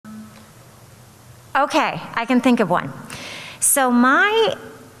Okay, I can think of one. So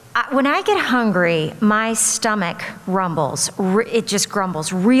when I get hungry, my stomach rumbles. It just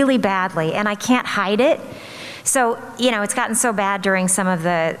grumbles really badly, and I can't hide it. So, it's gotten so bad during some of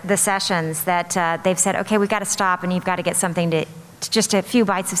the sessions that they've said, okay, we've got to stop, and you've got to get something just a few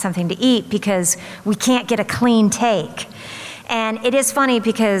bites of something to eat because we can't get a clean take. And it is funny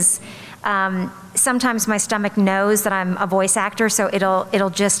because sometimes my stomach knows that I'm a voice actor, so it'll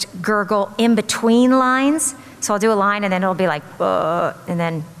just gurgle in between lines. So I'll do a line, and then it'll be like, and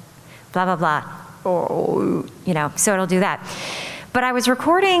then blah, blah, blah, so it'll do that. But I was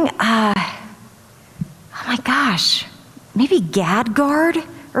recording, oh my gosh, maybe Gadgard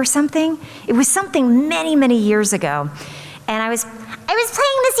or something. It was something many, many years ago. And I was playing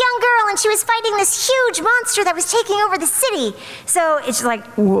this young girl, and she was fighting this huge monster that was taking over the city. So it's like,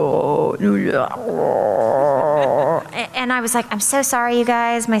 whoa. And I was like, I'm so sorry, you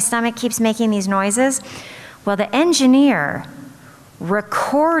guys. My stomach keeps making these noises. Well, the engineer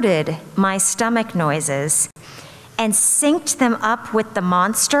recorded my stomach noises and synced them up with the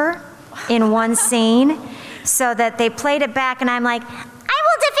monster in one scene so that they played it back, and I'm like, I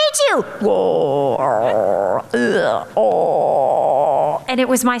will defeat you! And it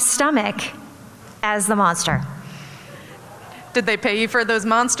was my stomach as the monster. Did they pay you for those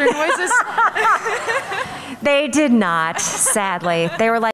monster noises? They did not, sadly. They were like,